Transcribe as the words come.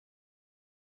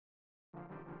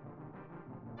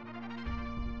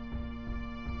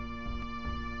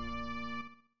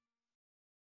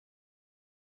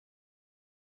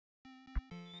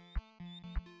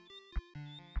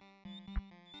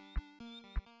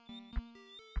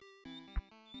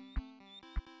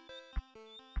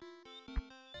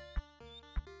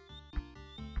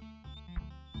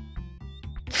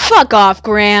Fuck off,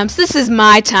 Gramps. This is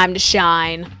my time to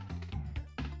shine.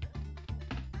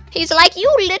 He's like,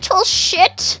 you little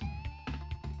shit.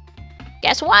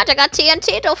 Guess what? I got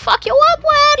TNT to fuck you up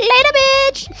with. Later,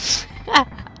 bitch.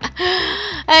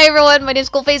 Hey everyone, my name's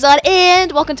ColdPhazon,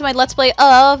 and welcome to my Let's Play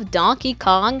of Donkey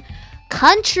Kong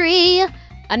Country.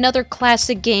 Another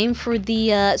classic game for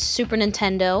the Super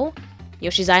Nintendo.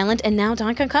 Yoshi's Island, and now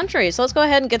Donkey Kong Country. So let's go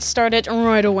ahead and get started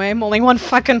right away. I'm only one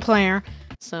fucking player.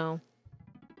 So,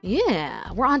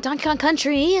 yeah, we're on Donkey Kong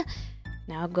Country.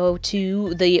 Now go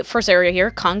to the first area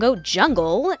here, Kongo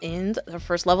Jungle, and the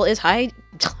first level is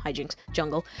hijinks.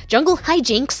 Jungle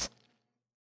hijinks.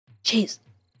 Jeez.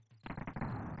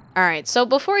 Alright, so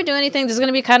before I do anything, this is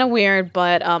gonna be kind of weird,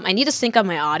 but I need to sync up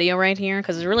my audio right here,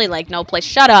 because there's really, like, no place—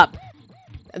 shut up!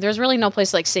 There's really no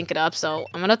place to, like, sync it up, so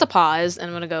I'm gonna have to pause, and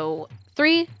I'm gonna go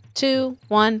 3, 2,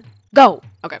 1, go!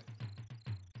 Okay.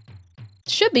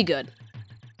 Should be good.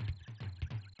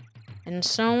 And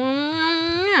so,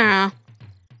 yeah.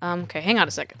 Okay, hang on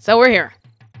a second. So we're here.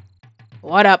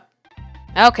 What up?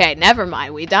 Okay, never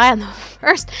mind. We die on the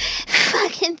first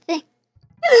fucking thing.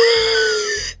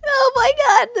 Oh my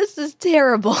god, this is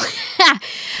terrible.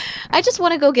 I just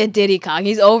want to go get Diddy Kong.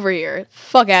 He's over here.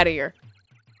 Fuck out of here.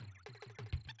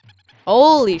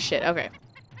 Holy shit. Okay.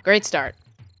 Great start.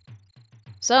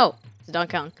 So, it's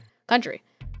Donkey Kong Country.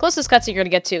 Closest cutscene you're gonna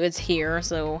get to is here.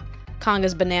 So,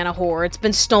 Konga's banana hoard. It's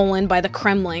been stolen by the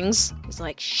Kremlings. He's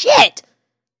like, shit!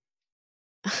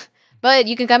 But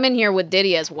you can come in here with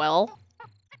Diddy as well.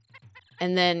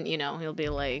 And then, you know, he'll be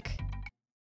like,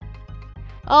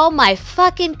 oh my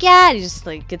fucking god! He just,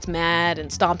 like, gets mad and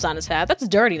stomps on his hat. That's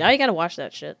dirty. Now you gotta watch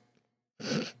that shit.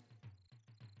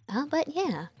 But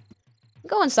yeah.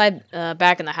 Go inside,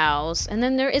 back in the house. And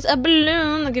then there is a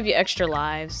balloon that'll give you extra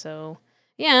lives. So,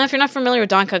 yeah, if you're not familiar with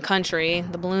Donkey Kong Country,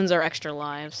 the balloons are extra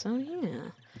lives. So,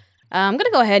 yeah. I'm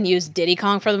gonna go ahead and use Diddy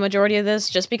Kong for the majority of this,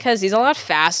 just because he's a lot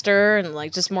faster and,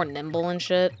 like, just more nimble and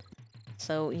shit.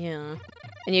 So, yeah.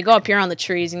 And you go up here on the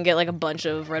trees and get, like, a bunch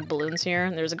of red balloons here.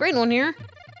 And there's a green one here.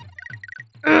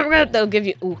 They'll give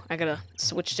you— ooh, I gotta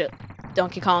switch to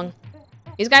Donkey Kong.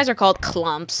 These guys are called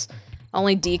clumps.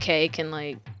 Only DK can,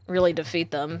 like, really defeat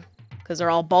them, because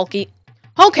they're all bulky.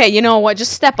 Okay, you know what?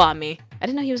 Just step on me. I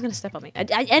didn't know he was gonna step on me.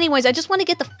 Anyways, I just want to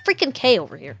get the freaking K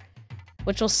over here,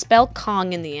 which will spell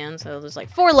Kong in the end. So there's like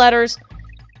 4 letters.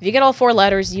 If you get all 4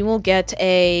 letters, you will get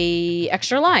a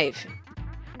extra life.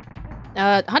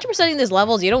 100%ing these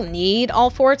levels, you don't need all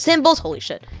 4 symbols. Holy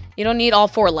shit. You don't need all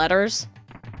 4 letters.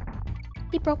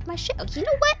 He broke my shit. Oh, you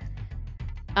know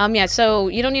what? Yeah, so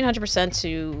you don't need 100%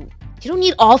 to— you don't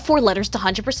need all 4 letters to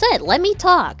 100%. Let me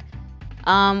talk.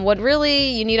 What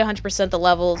really you need 100% the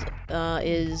levels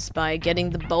is by getting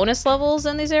the bonus levels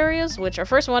in these areas, which our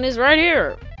first one is right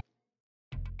here.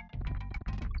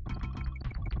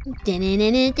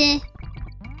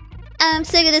 I'm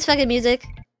sick of this fucking music,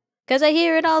 because I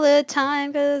hear it all the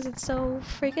time, because it's so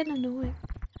freaking annoying.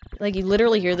 Like, you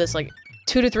literally hear this, like,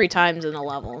 2 to 3 times in a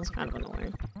level. It's kind of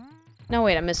annoying. No,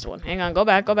 wait, I missed one. Hang on, go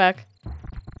back, go back.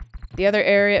 The other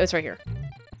area— it's right here.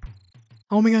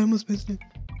 Oh my god, I almost missed it.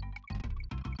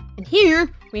 And here,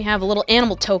 we have a little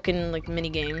animal token, like,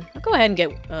 mini-game. I'll go ahead and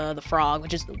get the frog,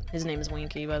 which is— his name is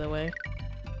Winky, by the way.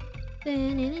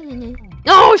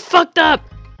 Oh, I fucked up!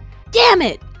 Damn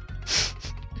it!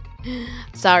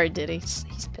 Sorry, Diddy.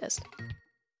 He's pissed.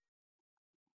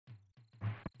 I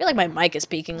feel like my mic is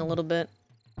peaking a little bit.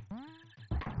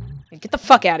 Get the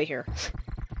fuck out of here.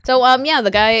 So, yeah,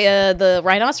 the guy, the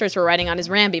Rhinoceros we're riding on is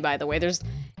Rambi, by the way. There's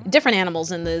different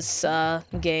animals in this,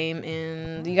 game,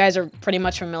 and you guys are pretty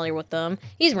much familiar with them.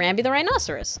 He's Rambi the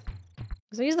Rhinoceros.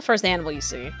 So he's the first animal you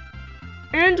see.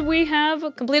 And we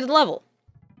have completed the level.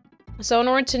 So in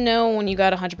order to know when you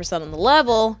got 100% on the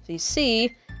level, if you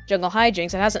see Jungle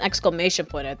Hijinks, it has an exclamation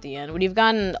point at the end. When you've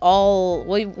gotten all—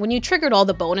 well, when you triggered all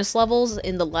the bonus levels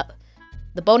in the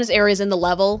bonus areas in the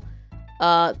level,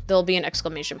 there'll be an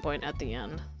exclamation point at the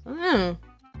end.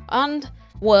 On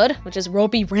wood, which is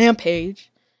Ropey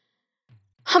Rampage.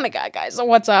 Oh my god, guys, so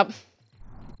what's up?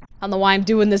 I don't know why I'm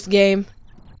doing this game.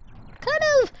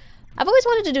 I've always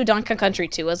wanted to do Donkey Kong Country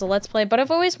 2 as a Let's Play, but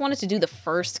I've always wanted to do the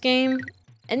first game,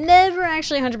 and never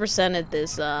actually 100%ed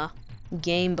this,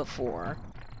 game before.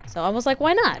 So I was like,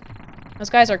 why not?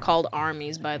 Those guys are called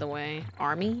armies, by the way.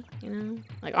 Army? You know?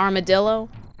 Like armadillo?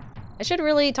 I should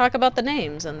really talk about the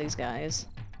names on these guys.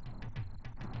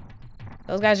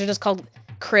 Those guys are just called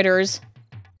critters.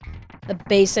 The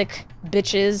basic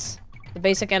bitches. The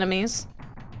basic enemies.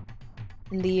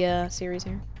 In the, series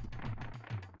here.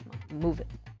 Move it.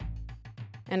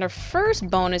 And our first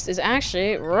bonus is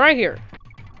actually right here.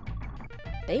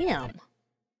 Bam.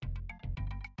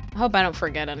 I hope I don't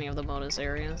forget any of the bonus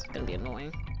areas. It's gonna be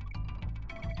annoying.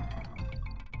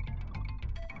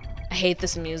 I hate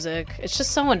this music. It's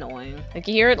just so annoying. Like,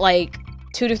 you hear it, like,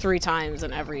 2 to 3 times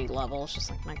in every level. It's just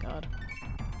like, my god.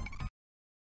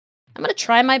 I'm gonna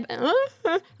try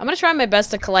my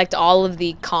best to collect all of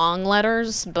the Kong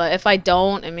letters, but if I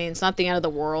don't, I mean, it's not the end of the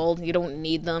world. You don't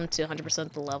need them to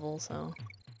 100% the level, so...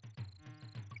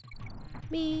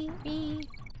 Me.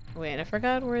 Wait, I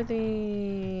forgot where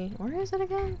the... Where is it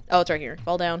again? Oh, it's right here.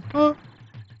 Fall down. Oh,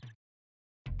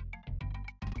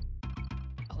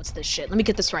 what's this shit? Let me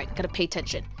get this right. Gotta pay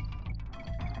attention.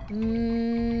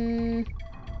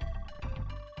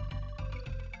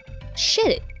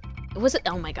 Shit. Was it?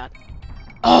 Oh my god.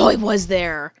 Oh, it was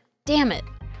there. Damn it.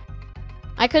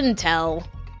 I couldn't tell.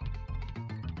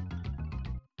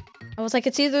 I was like,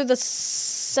 it's either the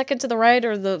second to the right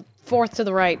or the fourth to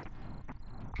the right.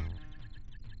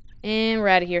 And we're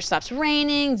out of here. Stops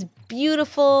raining. It's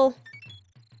beautiful.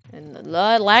 And the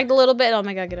lagged a little bit. Oh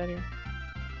my god, get out of here.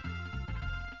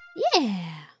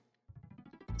 Yeah.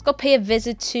 Let's go pay a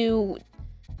visit to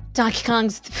Donkey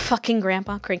Kong's fucking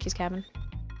grandpa, Cranky's cabin.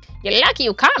 You're lucky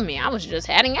you caught me. I was just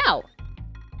heading out.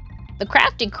 The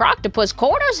crafty croctopus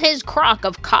quarters his crock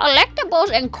of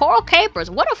collectibles and coral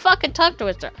capers. What a fucking tongue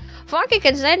twister. Funky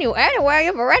can send you anywhere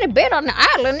you've already been on the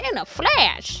island in a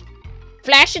flash.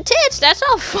 Flash your tits, that's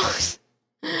all, folks.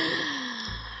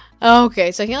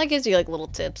 Okay, so he like gives you like little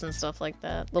tips and stuff like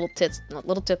that. Little tips.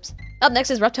 Up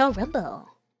next is Reptile Rumble.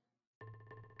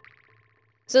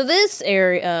 So this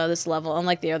area, this level,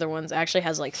 unlike the other ones, actually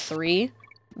has like 3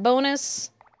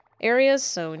 bonus areas,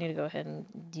 so we need to go ahead and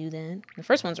do that. The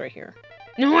first one's right here.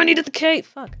 No, I needed the K!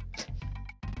 Fuck.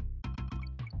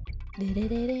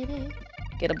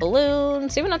 Get a balloon.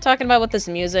 See what I'm talking about with this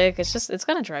music? It's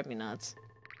gonna drive me nuts.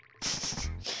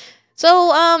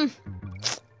 So, I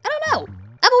don't know.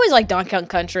 I've always liked Donkey Kong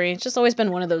Country. It's just always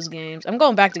been one of those games. I'm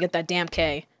going back to get that damn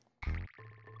K.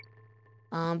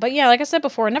 But yeah, like I said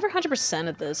before, I never 100%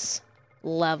 at this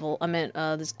level. I meant,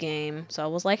 this game. So I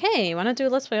was like, hey, why not do a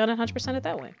Let's Play on it 100% it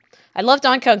that way? I love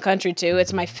Donkey Kong Country, too.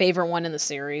 It's my favorite one in the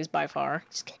series, by far.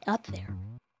 Just get up there.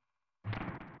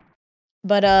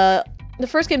 But, the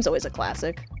first game's always a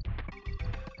classic.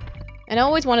 And I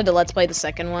always wanted to Let's Play the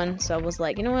second one, so I was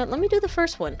like, you know what, let me do the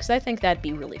first one, because I think that'd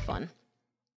be really fun.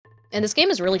 And this game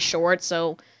is really short,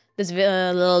 so this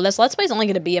Let's Play is only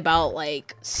going to be about,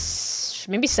 like,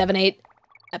 maybe 7-8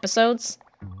 episodes.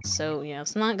 So, yeah,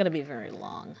 it's not going to be very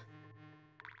long.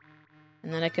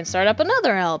 And then I can start up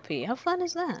another LP. How fun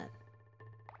is that?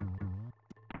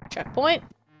 Checkpoint.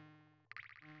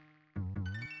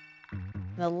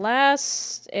 The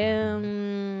last,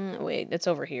 wait, it's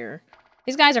over here.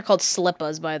 These guys are called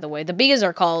Slippas, by the way. The Bees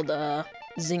are called,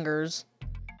 Zingers.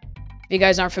 If you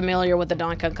guys aren't familiar with the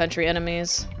Donkey Kong Country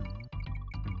enemies.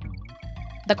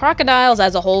 The crocodiles,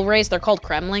 as a whole race, they're called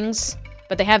Kremlings.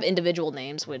 But they have individual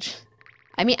names, which...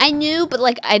 I mean, I knew, but,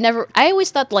 like, I always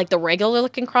thought, like, the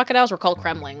regular-looking crocodiles were called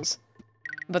Kremlings.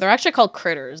 But they're actually called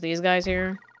Critters. These guys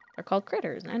here, they're called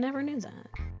Critters. I never knew that.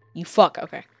 You fuck.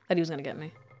 Okay. Thought he was gonna get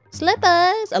me.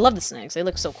 Slippas! I love the snakes. They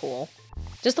look so cool.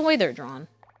 Just the way they're drawn.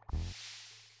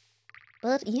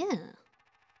 But, yeah.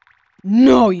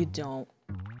 No, you don't.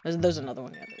 There's another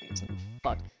one. Yeah,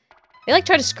 fuck. They, like,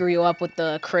 try to screw you up with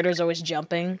the critters always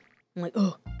jumping. I'm like,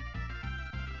 ugh.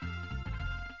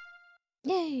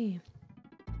 Yay.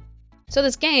 So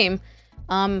this game,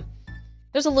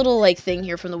 there's a little, like, thing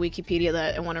here from the Wikipedia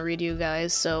that I want to read you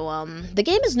guys. So, the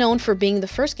game is known for being the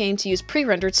first game to use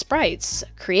pre-rendered sprites,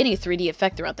 creating a 3D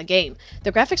effect throughout the game.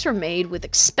 The graphics were made with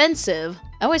expensive...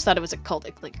 I always thought it was called,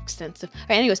 like, extensive...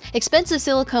 Alright, anyways, expensive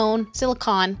silicon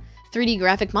 3D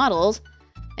graphic models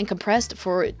and compressed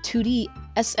for 2D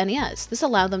SNES. This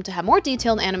allowed them to have more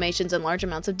detailed animations and large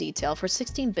amounts of detail for a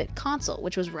 16-bit console,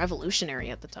 which was revolutionary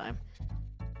at the time.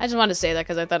 I just wanted to say that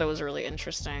because I thought it was really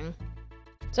interesting.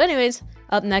 So anyways,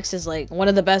 up next is like one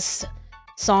of the best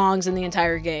songs in the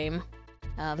entire game.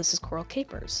 This is Coral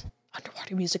Capers.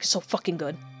 Underwater music is so fucking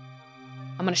good.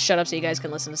 I'm gonna shut up so you guys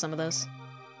can listen to some of this.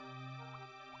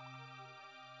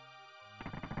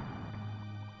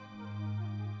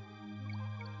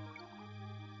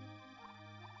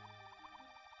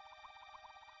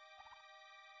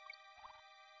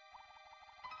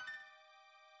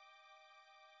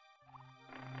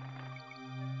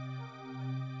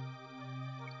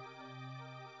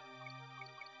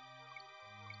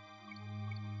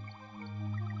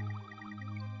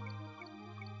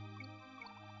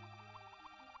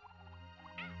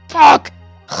 Fuck!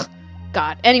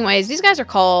 God. Anyways, these guys are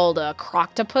called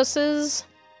croctopuses.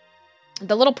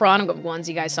 The little prawn ones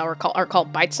you guys saw are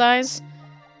called bite size.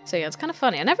 So yeah, it's kind of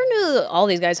funny. I never knew that all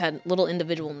these guys had little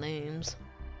individual names.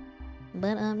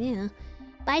 But, yeah.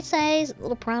 Bite-sized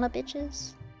little piranha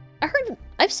bitches.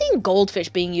 I've seen goldfish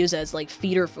being used as, like,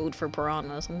 feeder food for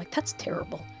piranhas. I'm like, that's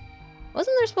terrible.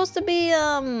 Wasn't there supposed to be,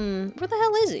 where the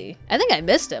hell is he? I think I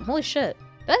missed him. Holy shit.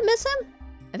 Did I miss him?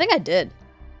 I think I did.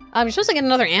 You're supposed to get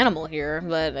another animal here,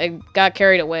 but I got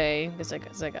carried away.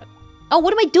 Because I got... Oh,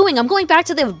 what am I doing? I'm going back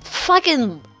to the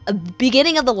fucking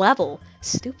beginning of the level.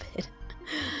 Stupid.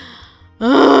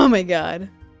 Oh my god.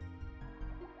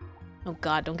 Oh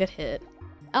god, don't get hit.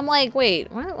 I'm like,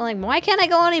 wait, what? Like, why can't I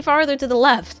go any farther to the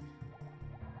left?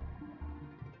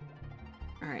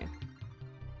 Alright.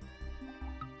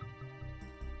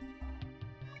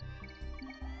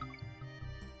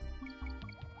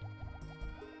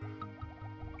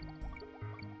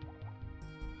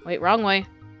 Wait, wrong way.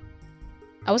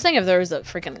 I was thinking if there was a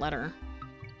freaking letter.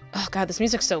 Oh god, this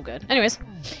music's so good. Anyways,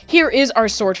 here is our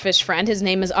swordfish friend. His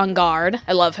name is Enguarde.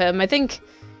 I love him. I think,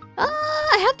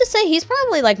 I have to say he's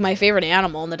probably like my favorite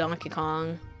animal in the Donkey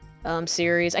Kong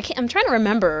series. I'm trying to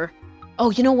remember.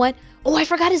 Oh, you know what? Oh, I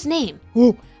forgot his name.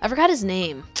 Ooh, I forgot his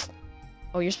name.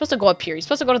 Oh, you're supposed to go up here. You're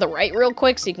supposed to go to the right real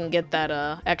quick so you can get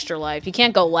that extra life. You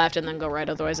can't go left and then go right,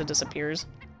 otherwise it disappears.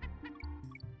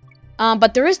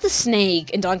 But there is the snake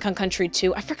in Donkey Kong Country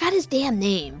 2. I forgot his damn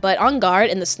name, but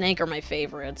Enguarde and the snake are my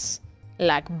favorites.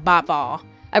 Like, baba.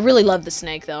 I really love the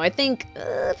snake, though. I think,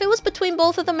 if it was between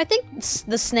both of them, I think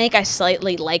the snake I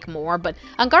slightly like more, but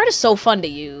Enguarde is so fun to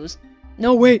use.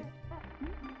 No, wait.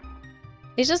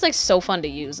 He's just, like, so fun to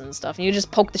use and stuff. And you just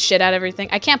poke the shit out of everything.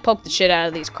 I can't poke the shit out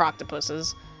of these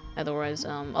croctopuses. Otherwise,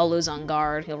 I'll lose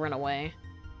Enguarde. He'll run away.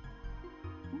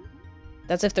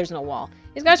 That's if there's no wall.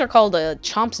 These guys are called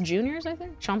Chomps Juniors, I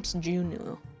think? Chomps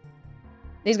Junior.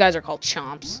 These guys are called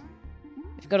Chomps.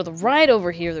 If you go to the right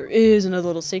over here, there is another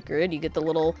little secret. You get the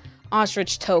little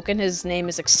ostrich token. His name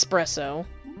is Espresso.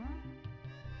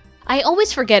 I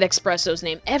always forget Espresso's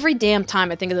name every damn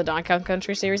time I think of the Donkey Kong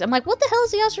Country series. I'm like, what the hell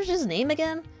is the ostrich's name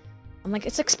again? I'm like,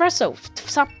 it's Espresso.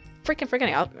 Stop freaking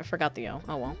forgetting. I forgot the O.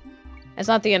 Oh, well. It's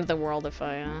not the end of the world if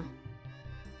I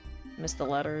miss the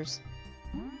letters.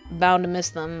 Bound to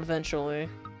miss them eventually.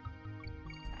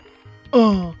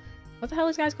 Oh, what the hell are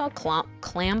these guys called?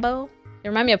 Clambo? They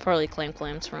remind me of probably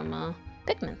Clams from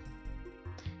Pikmin.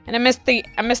 And I missed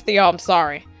the O. I'm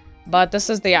sorry, but this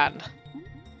is the end.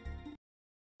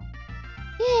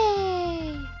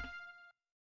 Yay!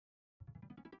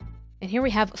 And here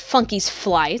we have Funky's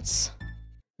Flights.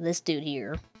 This dude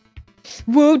here.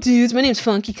 Whoa, dudes! My name's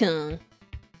Funky Kong.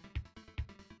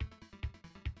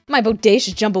 My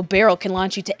bodacious jumbo barrel can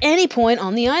launch you to any point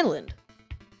on the island.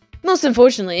 Most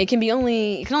unfortunately, it can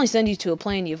only send you to a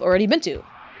plane you've already been to.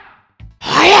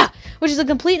 Hiya! Which is a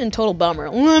complete and total bummer.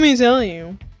 Let me tell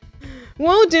you.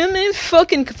 Whoa, damn it,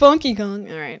 fucking Funky Kong.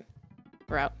 Alright.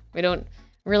 We're out. We don't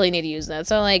really need to use that.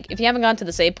 So, like, if you haven't gone to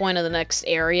the save point of the next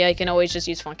area, you can always just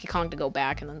use Funky Kong to go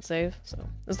back and then save. So,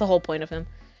 that's the whole point of him.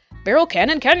 Barrel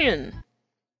Cannon Canyon!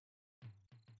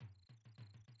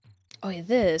 Oh, yeah,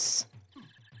 this...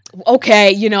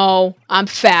 Okay, you know, I'm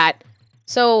fat.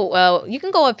 So, you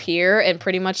can go up here and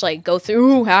pretty much, like, go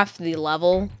through half the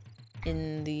level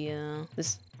in the,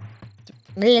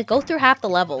 go through half the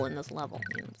level in this level.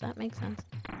 Does that make sense?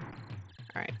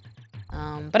 Alright.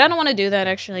 But I don't want to do that.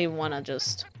 I actually want to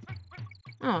just...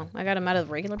 Oh, I got him out of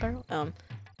the regular barrel?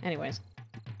 Anyways.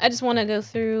 I just want to go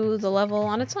through the level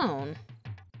on its own.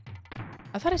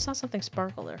 I thought I saw something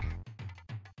sparkle there.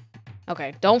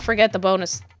 Okay, don't forget the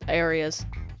bonus areas.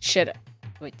 Shit.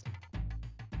 Wait.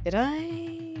 Did I?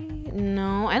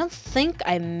 No, I don't think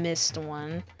I missed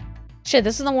one. Shit,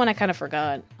 this is the one I kind of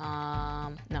forgot.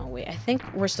 No, wait. I think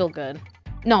we're still good.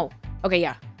 No. Okay,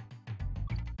 yeah.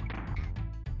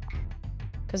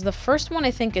 Because the first one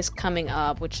I think is coming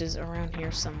up, which is around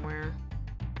here somewhere.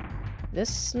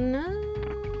 This? No.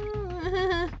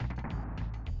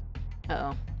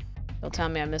 Uh-oh. They'll tell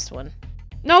me I missed one.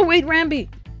 No, wait, Rambi!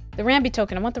 The Rambi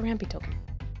token. I want the Rambi token.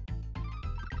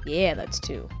 Yeah, that's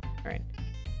 2. Alright.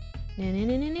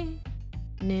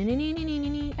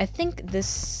 I think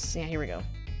this... Yeah, here we go.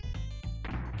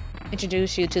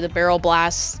 Introduce you to the barrel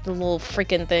blasts, the little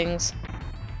freaking things.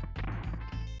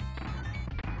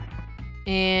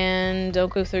 And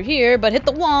don't go through here, but hit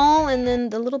the wall, and then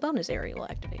the little bonus area will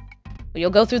activate. But you'll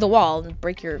go through the wall and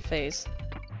break your face.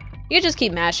 You just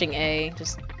keep mashing A,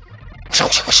 just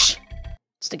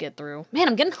to get through. Man,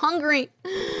 I'm getting hungry.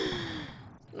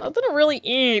 Nothing to really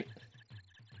eat.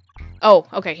 Oh,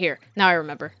 okay, here. Now I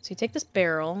remember. So you take this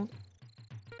barrel.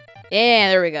 Yeah,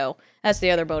 there we go. That's the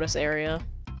other bonus area.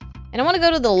 And I want to go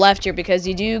to the left here because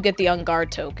you do get the Enguarde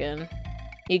token.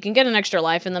 You can get an extra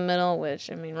life in the middle, which,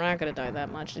 I mean, we're not gonna die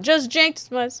that much. Just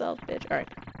jinxed myself, bitch. Alright.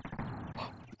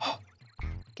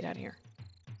 Get out of here.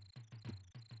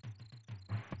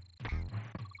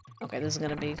 Okay, this is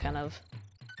gonna be kind of...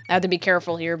 I have to be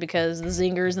careful here because the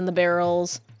zingers and the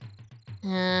barrels.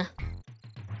 Alright,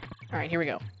 here we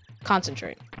go.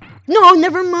 Concentrate. No,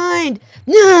 never mind!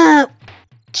 No!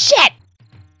 Shit!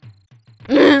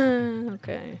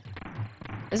 Okay.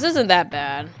 This isn't that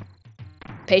bad.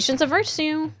 Patience averts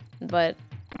you, but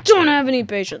don't have any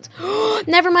patience.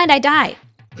 Never mind, I die.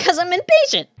 Because I'm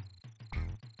impatient.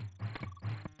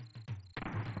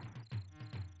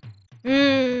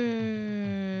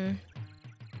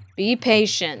 Be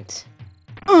patient.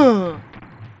 Alright,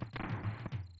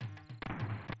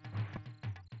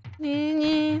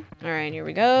 here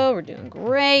we go. We're doing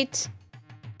great.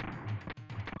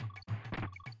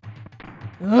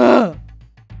 Ugh.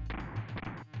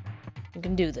 You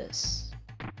can do this.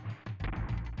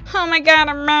 Oh my god,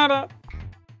 I'm mad.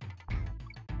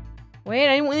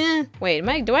 Wait,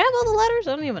 wait, do I have all the letters?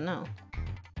 I don't even know.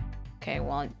 Okay,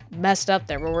 well, I messed up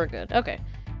there, but we're good. Okay.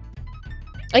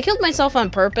 I killed myself on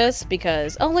purpose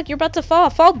because... Oh, look, you're about to fall.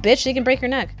 Fall, bitch, so you can break your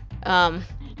neck.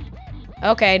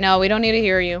 Okay, no, we don't need to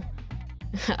hear you.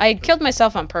 I killed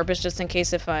myself on purpose just in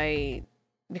case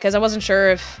because I wasn't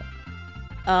sure if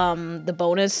the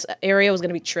bonus area was going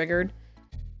to be triggered.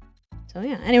 So,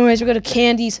 yeah. Anyways, we go to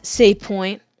Candy's save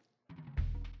point.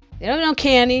 They don't know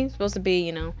Candy. It's supposed to be,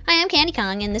 you know... Hi, I'm Candy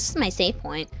Kong, and this is my save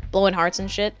point. Blowing hearts and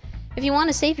shit. If you want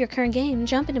to save your current game,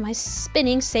 jump into my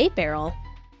spinning save barrel.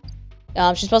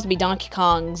 She's supposed to be Donkey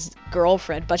Kong's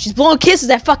girlfriend, but she's blowing kisses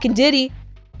at fucking Diddy.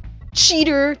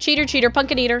 Cheater. Cheater, cheater,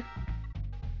 pumpkin eater.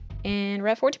 And we're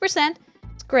at 40%.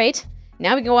 It's great.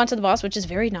 Now we go on to the boss, which is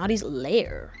Very Gnawty's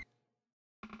lair.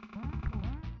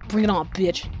 Bring it on,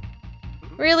 bitch.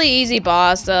 Really easy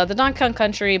boss. The Donkey Kong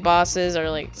Country bosses are,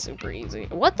 like, super easy.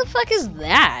 What the fuck is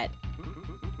that?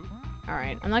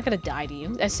 Alright, I'm not gonna die to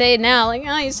you. I say it now, like,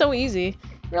 oh, he's so easy.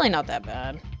 Really not that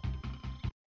bad.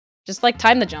 Just, like,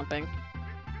 time the jumping.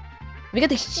 We got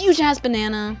the huge-ass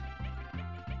banana.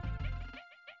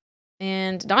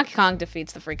 And Donkey Kong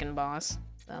defeats the freaking boss.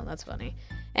 So, that's funny.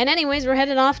 And anyways, we're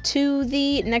headed off to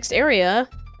the next area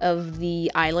of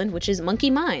the island, which is Monkey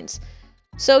Mines.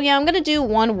 So, yeah, I'm gonna do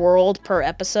one world per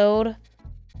episode.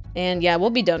 And, yeah, we'll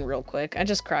be done real quick. I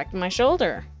just cracked my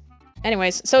shoulder.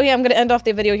 Anyways, so, yeah, I'm gonna end off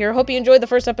the video here. Hope you enjoyed the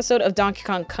first episode of Donkey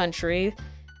Kong Country.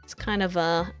 It's kind of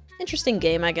a... interesting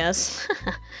game, I guess.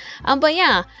 But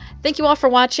yeah, thank you all for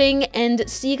watching, and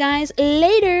see you guys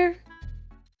later!